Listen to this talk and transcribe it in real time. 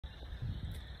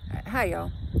Hi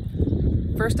y'all.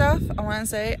 First off, I want to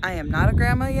say I am not a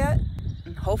grandma yet,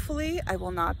 and hopefully I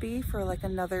will not be for like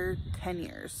another 10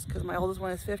 years because my oldest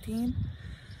one is 15.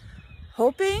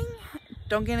 Hoping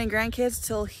don't get any grandkids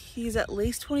till he's at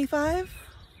least 25,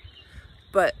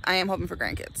 but I am hoping for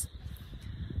grandkids.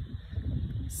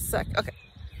 Okay,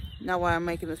 now why I'm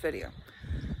making this video.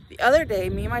 The other day,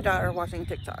 me and my daughter were watching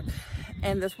TikTok,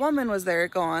 and this woman was there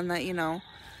going that,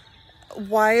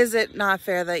 why is it not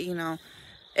fair that,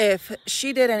 if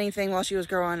she did anything while she was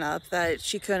growing up that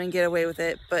she couldn't get away with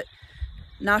it, but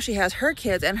now she has her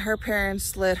kids and her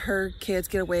parents let her kids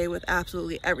get away with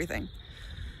absolutely everything.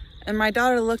 And my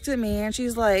daughter looked at me and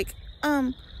she's like,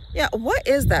 yeah, what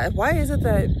is that? Why is it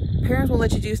that parents will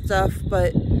let you do stuff,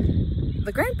 but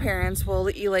the grandparents will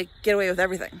let you get away with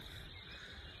everything?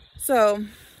 So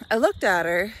I looked at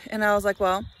her and I was like,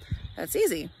 well, that's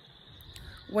easy.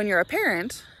 When you're a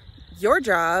parent, your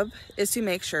job is to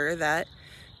make sure that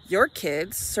your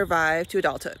kids survive to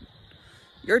adulthood.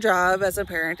 Your job as a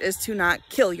parent is to not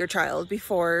kill your child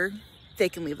before they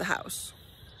can leave the house.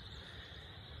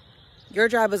 Your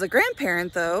job as a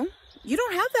grandparent, though, you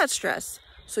don't have that stress.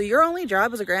 So your only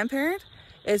job as a grandparent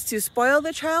is to spoil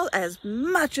the child as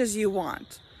much as you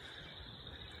want.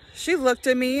 She looked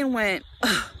at me and went,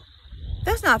 ugh,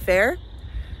 that's not fair.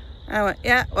 I went,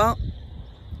 yeah, well,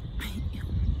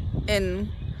 in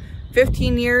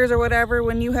 15 years or whatever,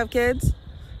 when you have kids,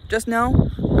 just know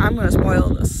I'm going to spoil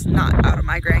the snot out of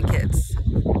my grandkids,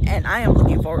 and I am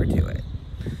looking forward to it.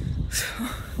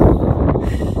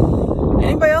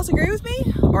 Anybody else agree with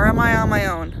me, or am I on my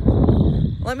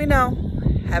own? Let me know.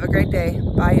 Have a great day.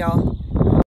 Bye, y'all.